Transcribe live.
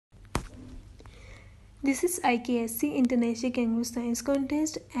This is IkSC International Kangaroo Science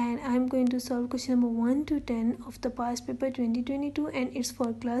Contest, and I'm going to solve question number 1 to 10 of the past paper 2022, and it's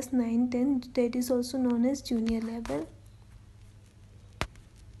for class 9-10, that is also known as junior level.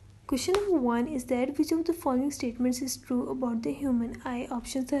 Question number 1 is that which of the following statements is true about the human eye?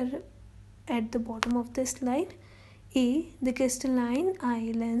 Options are at the bottom of the slide. A. The crystalline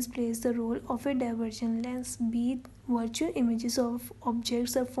eye lens plays the role of a divergent lens. B. Virtual images of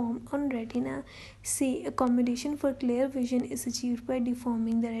objects are formed on retina. C. Accommodation for clear vision is achieved by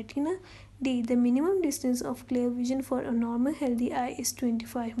deforming the retina. D. The minimum distance of clear vision for a normal healthy eye is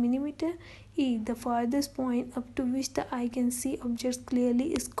 25 mm. E. The farthest point up to which the eye can see objects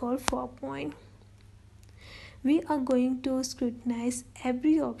clearly is called far point. We are going to scrutinize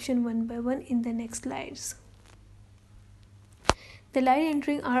every option one by one in the next slides. The light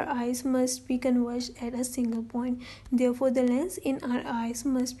entering our eyes must be converged at a single point. Therefore, the lens in our eyes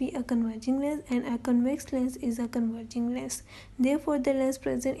must be a converging lens, and a convex lens is a converging lens. Therefore, the lens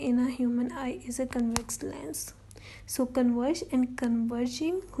present in a human eye is a convex lens. So, converged and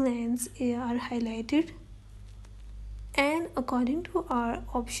converging lens are highlighted. And according to our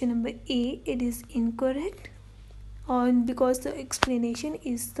option number A, it is incorrect. Because the explanation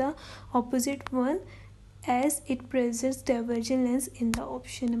is the opposite one, as it presents divergent lens in the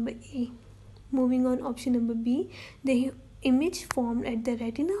option number A. Moving on, option number B, the image formed at the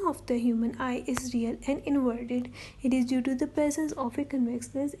retina of the human eye is real and inverted. It is due to the presence of a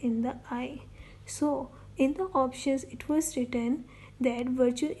convex lens in the eye. So, in the options it was written that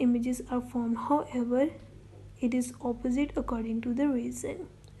virtual images are formed. However, it is opposite according to the reason.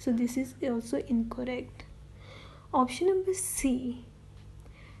 So, this is also incorrect. Option number C.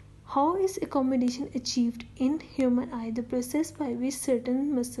 How is accommodation achieved in human eye? The process by which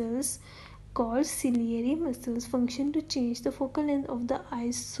certain muscles called ciliary muscles function to change the focal length of the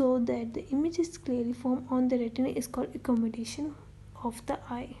eye so that the image is clearly formed on the retina is called accommodation of the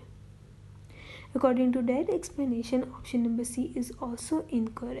eye. According to that explanation, option number C is also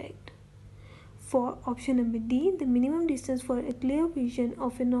incorrect. For option number D, the minimum distance for a clear vision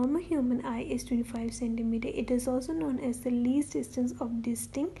of a normal human eye is 25 cm. It is also known as the least distance of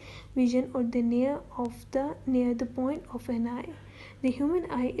distinct vision, or the near the point of an eye. The human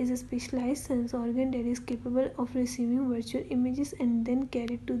eye is a specialized sense organ that is capable of receiving virtual images and then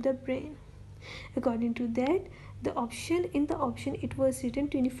carried to the brain. According to that, in the option it was written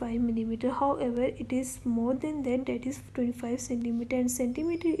 25 mm. However, it is more than that is 25 cm, and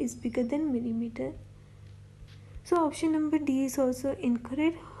centimeter is bigger than millimeter. So option number D is also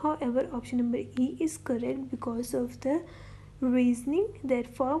incorrect. However, option number E is correct because of the reasoning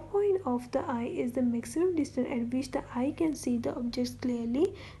that far point of the eye is the maximum distance at which the eye can see the objects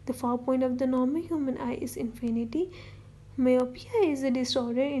clearly. The far point of the normal human eye is infinity. Myopia is a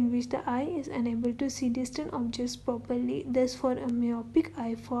disorder in which the eye is unable to see distant objects properly. Thus, for a myopic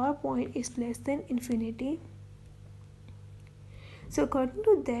eye, far point is less than infinity. So, according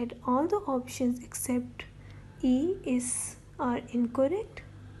to that, all the options except E are incorrect.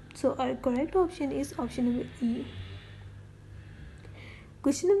 So, our correct option is option number E.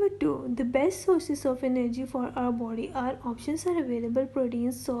 Question number 2. The best sources of energy for our body are options are available: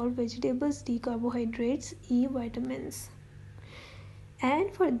 proteins, salt, vegetables, D, carbohydrates, E, vitamins.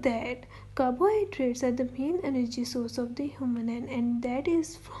 And for that, carbohydrates are the main energy source of the human, and that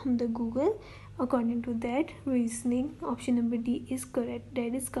is from the Google. According to that reasoning, option number D is correct,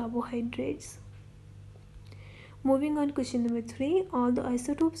 that is carbohydrates. Moving on, question number 3. All the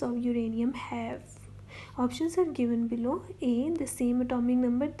isotopes of uranium have. Options are given below. A. The same atomic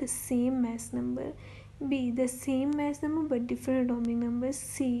number, the same mass number. B. The same mass number but different atomic numbers.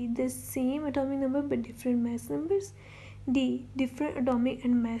 C. The same atomic number but different mass numbers. D. Different atomic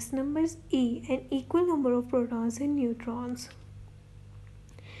and mass numbers. E. An equal number of protons and neutrons.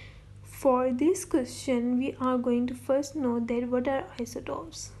 For this question, we are going to first know that what are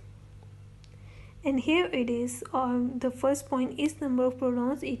isotopes. And here it is. The first point is number of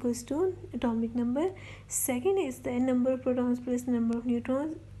protons equals to atomic number. Second is the number of protons plus number of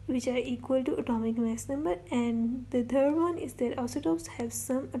neutrons, which are equal to atomic mass number. And the third one is that isotopes have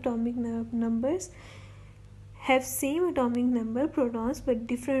some atomic numbers, have same atomic number protons but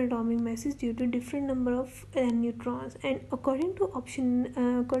different atomic masses due to different number of neutrons. And according to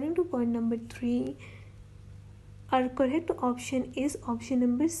point number 3, our correct option is option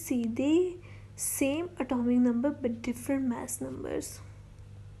number C. They same atomic number but different mass numbers.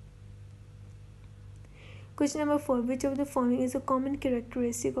 Question number 4. Which of the following is a common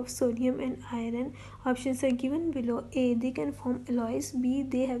characteristic of sodium and iron? Options are given below. A. They can form alloys. B.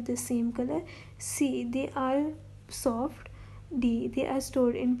 They have the same color. C. They are soft. D. They are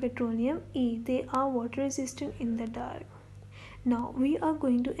stored in petroleum. E. They are water resistant in the dark. Now we are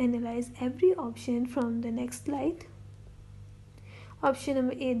going to analyze every option from the next slide. Option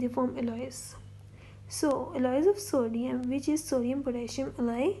number A, they form alloys. So alloys of sodium, which is sodium potassium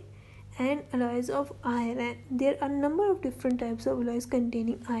alloy, and alloys of iron. There are a number of different types of alloys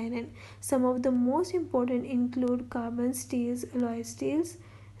containing iron. Some of the most important include carbon steels, alloy steels,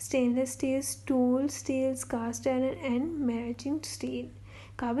 stainless steels, tool steels, cast iron, and marching steel.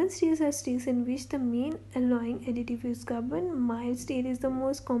 Carbon steels are steels in which the main alloying additive is carbon. Mild steel is the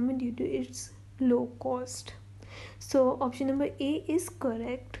most common due to its low cost. So option number A is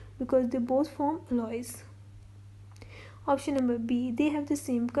correct because they both form alloys. Option number B, they have the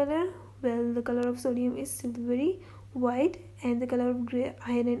same color. Well, the color of sodium is silvery white and the color of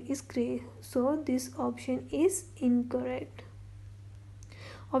iron is gray. So this option is incorrect.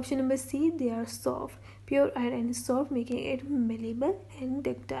 Option number C, they are soft. Pure iron is soft, making it malleable and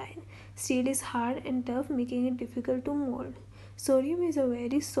ductile. Steel is hard and tough, making it difficult to mold. Sodium is a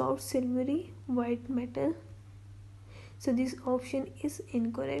very soft silvery white metal. So this option is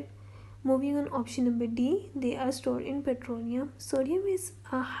incorrect. Moving on, option number D, they are stored in petroleum. Sodium is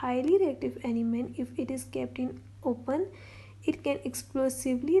a highly reactive element. If it is kept in open, it can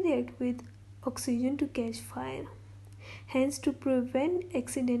explosively react with oxygen to catch fire. Hence, to prevent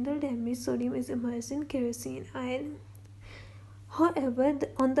accidental damage, sodium is immersed in kerosene iron. However,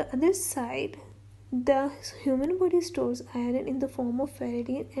 on the other side, the human body stores iron in the form of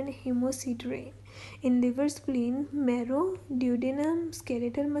ferritin and hemosiderin in liver, spleen, marrow, duodenum,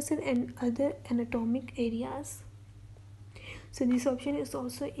 skeletal muscle, and other anatomic areas. So this option is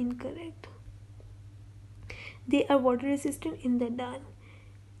also incorrect. They are water resistant in the dark.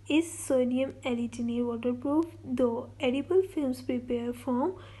 Is sodium alginate waterproof? Though edible films prepared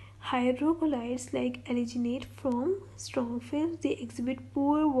from hydrocolloids like alginate from strong films, they exhibit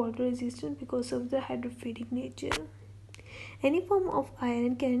poor water resistance because of the hydrophobic nature. Any form of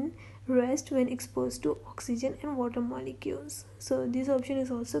iron can rust when exposed to oxygen and water molecules. So this option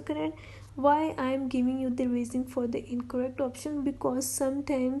is also correct. Why I am giving you the reason for the incorrect option? Because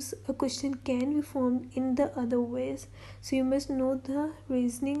sometimes a question can be formed in the other ways. So you must know the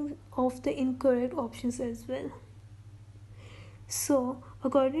reasoning of the incorrect options as well. So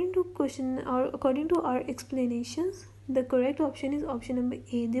according to our explanations, the correct option is option number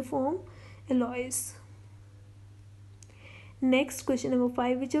A. They form alloys. Next, question number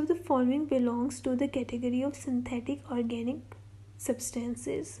 5. Which of the following belongs to the category of synthetic organic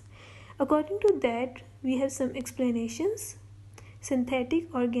substances? According to that, we have some explanations.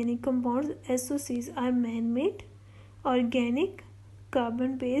 Synthetic organic compounds SOCs are man-made, organic,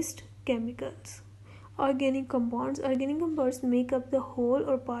 carbon-based chemicals. Organic compounds make up the whole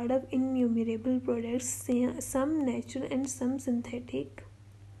or part of innumerable products, some natural and some synthetic.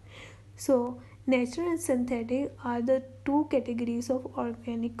 So natural and synthetic are the two categories of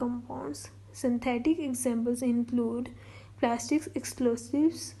organic compounds. Synthetic examples include plastics,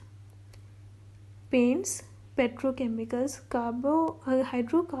 explosives, paints, petrochemicals,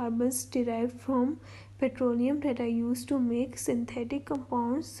 hydrocarbons derived from petroleum that are used to make synthetic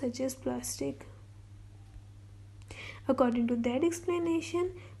compounds such as plastic. According to that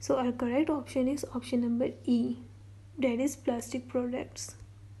explanation, so our correct option is option number E, that is plastic products.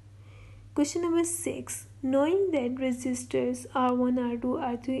 Question number 6. Knowing that resistors R1, R2,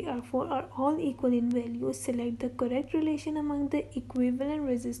 R3, R4 are all equal in value, select the correct relation among the equivalent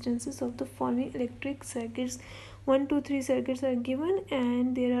resistances of the following electric circuits. 1, 2, 3 circuits are given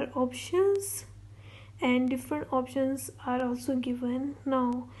and there are options and different options are also given.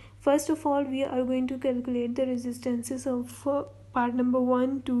 Now, first of all, we are going to calculate the resistances of part number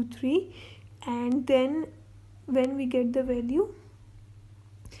 1, 2, 3, and then when we get the value,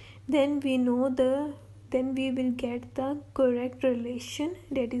 then we will get the correct relation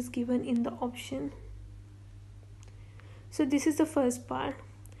that is given in the option. So this is the first part.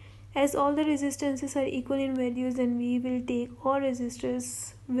 As all the resistances are equal in values, then we will take all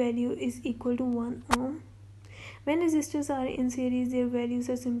resistors value is equal to 1 ohm. When resistors are in series, their values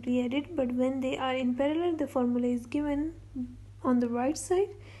are simply added, but when they are in parallel, the formula is given on the right side,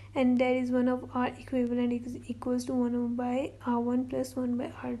 and that is 1 of R equivalent is equals to 1 by R1 plus 1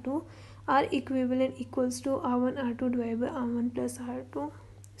 by R2. R equivalent equals to R1 R2 divided by R1 plus R2.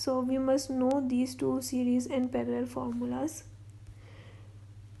 So we must know these two series and parallel formulas.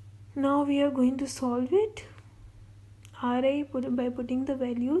 Now we are going to solve it. Ri by putting the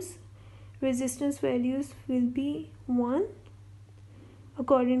values, resistance values will be 1.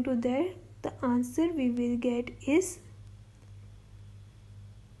 According to that, the answer we will get is,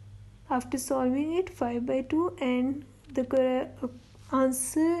 after solving it, 5 by 2 and the correct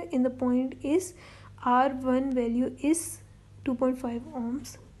answer in the point is R1 value is 2.5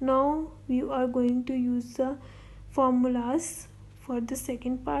 ohms. Now we are going to use the formulas for the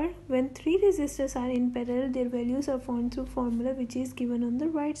second part. When three resistors are in parallel, their values are found through formula which is given on the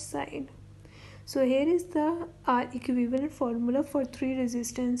right side. So here is the R equivalent formula for three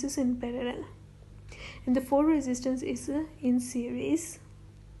resistances in parallel, and the four resistance is in series.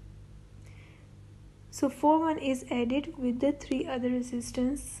 So 4 is added with the three other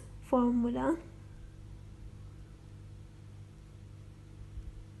resistance formula.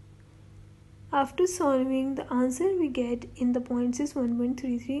 After solving, the answer we get in the points is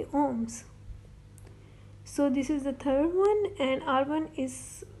 1.33 ohms. So this is the third one, and R1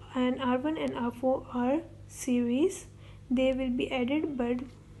 and R4 are series. They will be added, but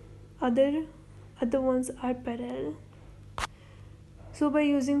other ones are parallel. So by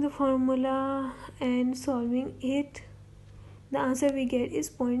using the formula and solving it, the answer we get is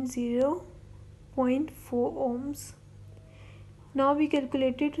 0.4 ohms. Now we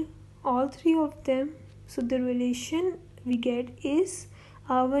calculated all three of them. So the relation we get is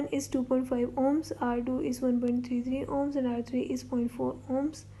R1 is 2.5 ohms, R2 is 1.33 ohms, and R3 is 0.4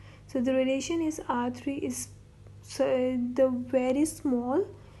 ohms. So the relation is R3 is the very small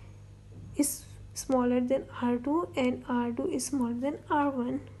is smaller than R2 and R2 is smaller than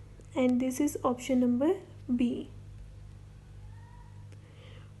R1, and this is option number B.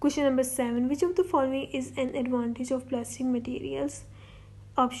 Question number 7. Which of the following is an advantage of plastic materials?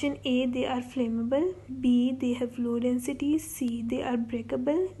 Option A, they are flammable. B, they have low density. C, they are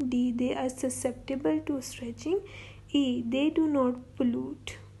breakable. D, they are susceptible to stretching. E, they do not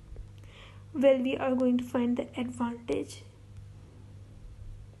pollute. Well, we are going to find the advantage.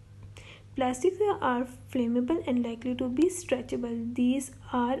 Plastics are flammable and likely to be stretchable. These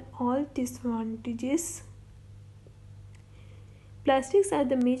are all disadvantages. Plastics are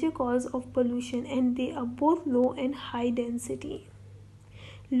the major cause of pollution, and they are both low and high density.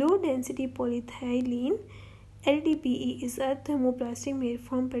 Low density polyethylene LDPE is a thermoplastic made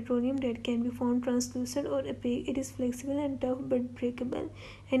from petroleum that can be found translucent or opaque. It is flexible and tough but breakable,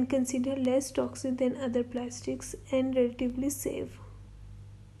 and considered less toxic than other plastics and relatively safe.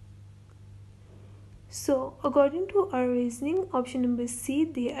 So, according to our reasoning, option number C,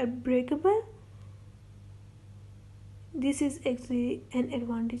 they are breakable. This is actually an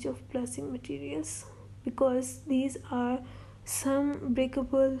advantage of plastic materials, because these are some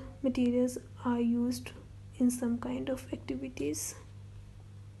breakable materials are used in some kind of activities.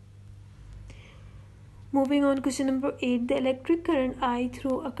 Moving on, question number 8. The electric current I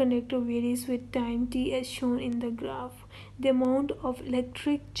through a conductor varies with time t as shown in the graph. The amount of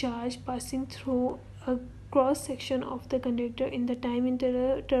electric charge passing through a cross section of the conductor in the time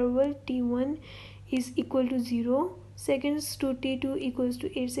interval t1 is equal to 0 seconds to t2 equals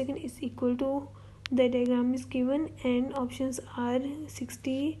to 8 seconds is equal to, the diagram is given, and options are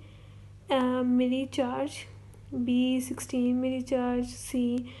 60 millicharge, B 16 millicharge,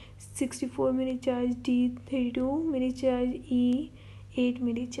 C 64 millicharge, D 32 millicharge, E 8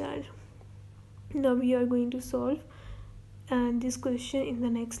 millicharge. Now we are going to solve this question in the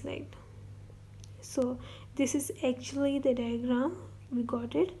next slide. So this is actually the diagram, we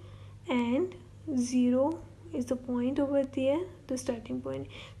got it, and 0 is the point over there, the starting point.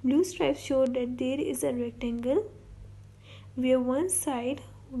 Blue stripes show that there is a rectangle where one side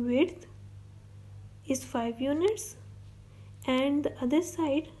width is 5 units and the other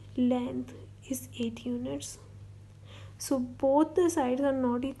side length is 8 units. So both the sides are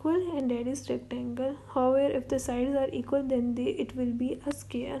not equal, and that is rectangle. However, if the sides are equal, then it will be a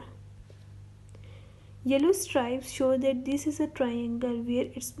square. Yellow stripes show that this is a triangle where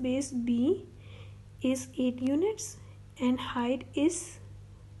its base B is 8 units and height is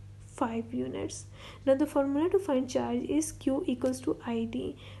 5 units. Now the formula to find charge is Q equals to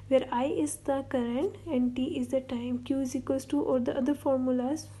IT, where I is the current and T is the time. Q is equals to, or the other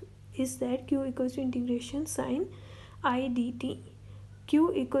formulas is that Q equals to integration sine I dt.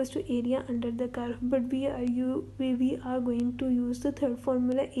 Q equals to area under the curve, but we are going to use the third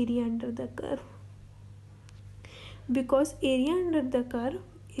formula, area under the curve, because area under the curve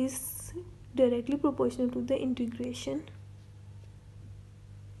is directly proportional to the integration.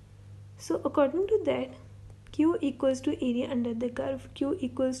 So according to that, Q equals to area under the curve. Q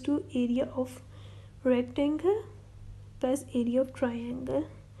equals to area of rectangle plus area of triangle,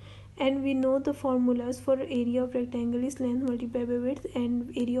 and we know the formulas for area of rectangle is length multiplied by width,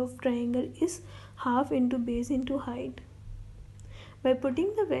 and area of triangle is half into base into height. By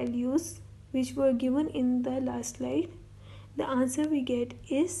putting the values which were given in the last slide, the answer we get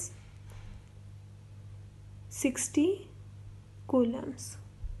is 60 coulombs.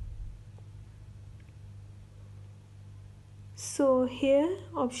 So here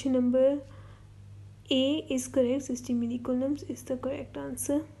option number A is correct. 60 millicoulombs is the correct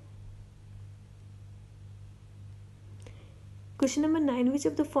answer. Question number 9. Which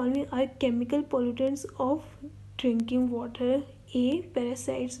of the following are chemical pollutants of drinking water? A.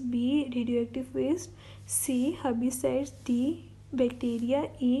 Parasites. B. Radioactive waste. C. Herbicides. D. Bacteria.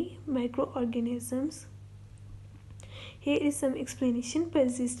 E. Microorganisms. Here is some explanation.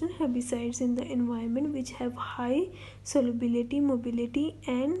 Persistent herbicides in the environment which have high solubility, mobility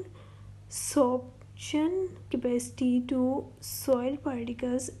and sorption capacity to soil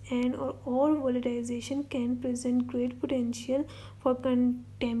particles and or volatilization can present great potential for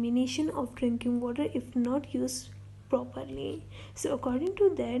contamination of drinking water if not used properly. So according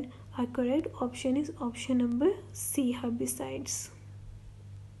to that, our correct option is option number C, herbicides.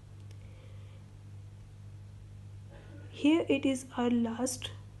 Here it is our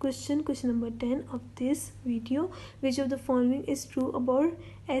last question number 10 of this video. Which of the following is true about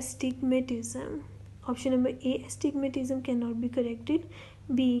astigmatism? Option number A, astigmatism cannot be corrected.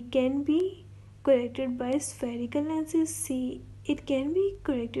 B, can be corrected by spherical lenses. C, it can be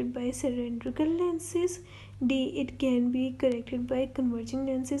corrected by cylindrical lenses. D, it can be corrected by converging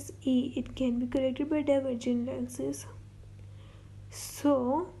lenses. E, it can be corrected by divergent lenses.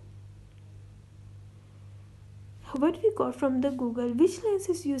 So what we got from the Google: which lens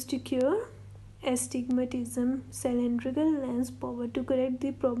is used to cure astigmatism? Cylindrical lens power. To correct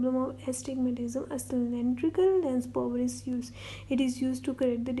the problem of astigmatism, a cylindrical lens power is used. It is used to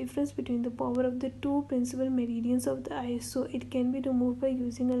correct the difference between the power of the two principal meridians of the eye, so it can be removed by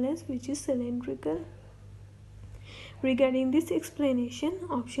using a lens which is cylindrical. Regarding this explanation,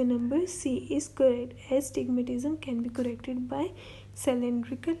 option number C is correct. Astigmatism can be corrected by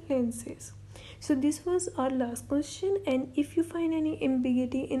cylindrical lenses. So this was our last question, and if you find any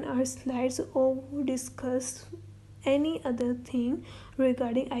ambiguity in our slides or discuss any other thing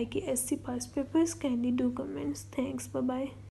regarding IkSC past papers, kindly do comments. Thanks. Bye bye.